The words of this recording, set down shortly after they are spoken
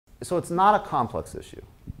So it's not a complex issue.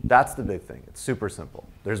 That's the big thing. It's super simple.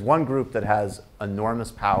 There's one group that has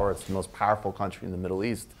enormous power. It's the most powerful country in the Middle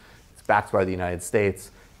East. It's backed by the United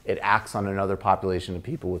States. It acts on another population of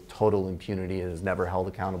people with total impunity and is never held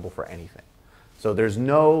accountable for anything. So there's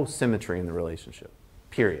no symmetry in the relationship,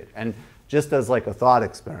 period. And just as like a thought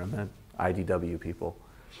experiment, IDW people,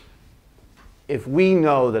 if we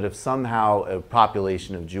know that if somehow a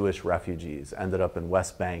population of Jewish refugees ended up in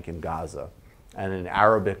West Bank and Gaza, and an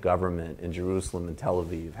Arabic government in Jerusalem and Tel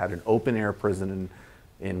Aviv had an open-air prison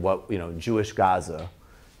in what, Jewish Gaza,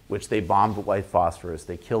 which they bombed with white phosphorus.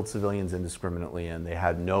 They killed civilians indiscriminately, and they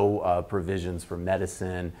had no provisions for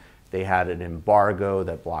medicine. They had an embargo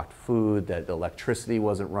that blocked food, that electricity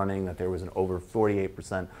wasn't running, that there was an over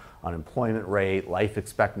 48% unemployment rate. Life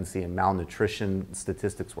expectancy and malnutrition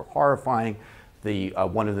statistics were horrifying.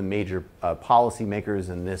 One of the major policymakers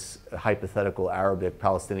in this hypothetical Arabic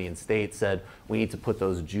Palestinian state said, we need to put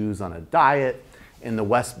those Jews on a diet. In the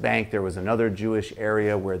West Bank, there was another Jewish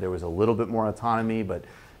area where there was a little bit more autonomy, but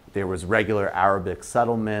there was regular Arabic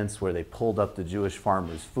settlements where they pulled up the Jewish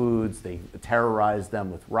farmers' foods. They terrorized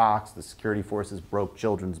them with rocks. The security forces broke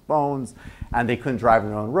children's bones, and they couldn't drive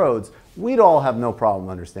their own roads. We'd all have no problem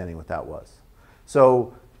understanding what that was.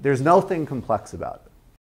 So there's nothing complex about it.